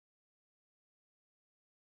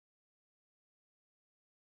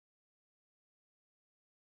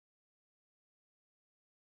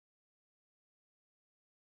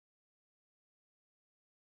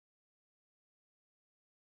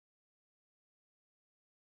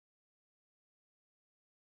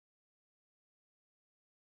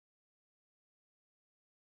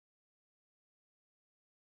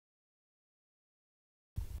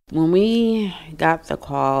When we got the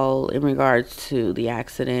call in regards to the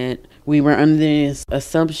accident, we were under this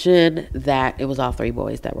assumption that it was all three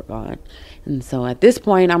boys that were gone. And so at this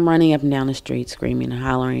point, I'm running up and down the street screaming and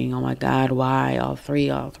hollering, oh my God, why? All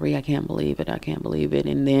three, I can't believe it, I can't believe it.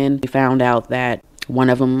 And then we found out that one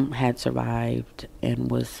of them had survived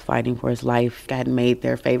and was fighting for his life, had made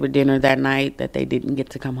their favorite dinner that night that they didn't get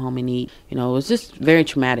to come home and eat. You know, it was just very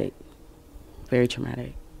traumatic, very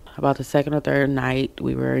traumatic. About the second or third night,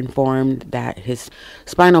 we were informed that his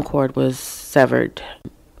spinal cord was severed.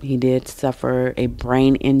 He did suffer a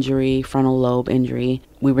brain injury, frontal lobe injury.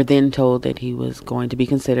 We were then told that he was going to be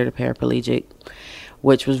considered a paraplegic,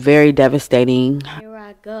 which was very devastating. Here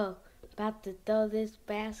I go, about to throw this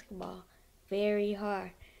basketball very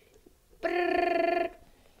hard.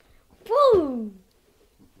 Boom!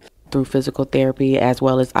 Through physical therapy as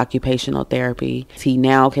well as occupational therapy, he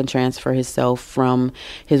now can transfer himself from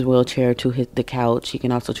his wheelchair to the couch. He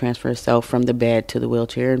can also transfer himself from the bed to the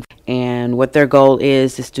wheelchair. And what their goal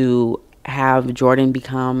is to have Jordan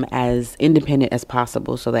become as independent as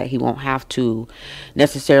possible so that he won't have to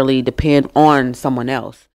necessarily depend on someone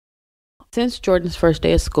else. Since Jordan's first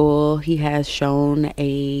day of school, he has shown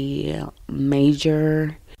a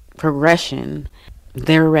major progression.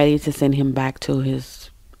 They're ready to send him back to his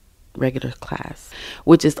regular class,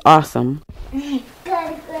 which is awesome. Got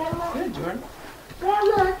it, Grandma. Good, Jordan.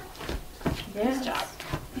 Grandma. Nice job.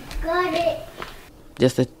 Got it.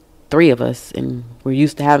 Just the three of us, and we're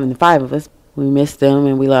used to having the five of us. We miss them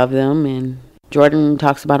and we love them, and Jordan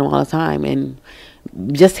talks about them all the time, and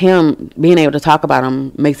just him being able to talk about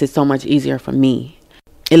them makes it so much easier for me.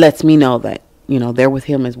 It lets me know that, you know, they're with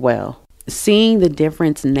him as well. Seeing the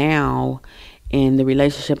difference now in the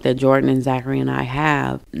relationship that Jordan and Zachary and I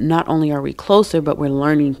have, not only are we closer, but we're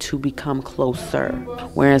learning to become closer.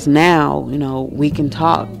 Whereas now, you know, we can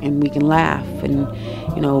talk and we can laugh and,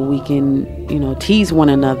 you know, we can, you know, tease one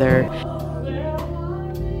another.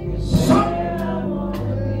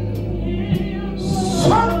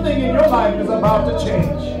 Something in your life is about to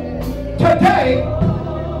change. Today,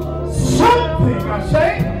 something, I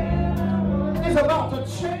say, is about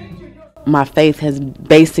to change. My faith has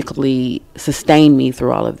basically sustained me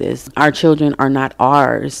through all of this. Our children are not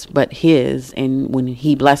ours, but his. And when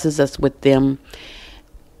he blesses us with them,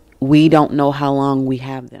 we don't know how long we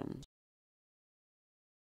have them.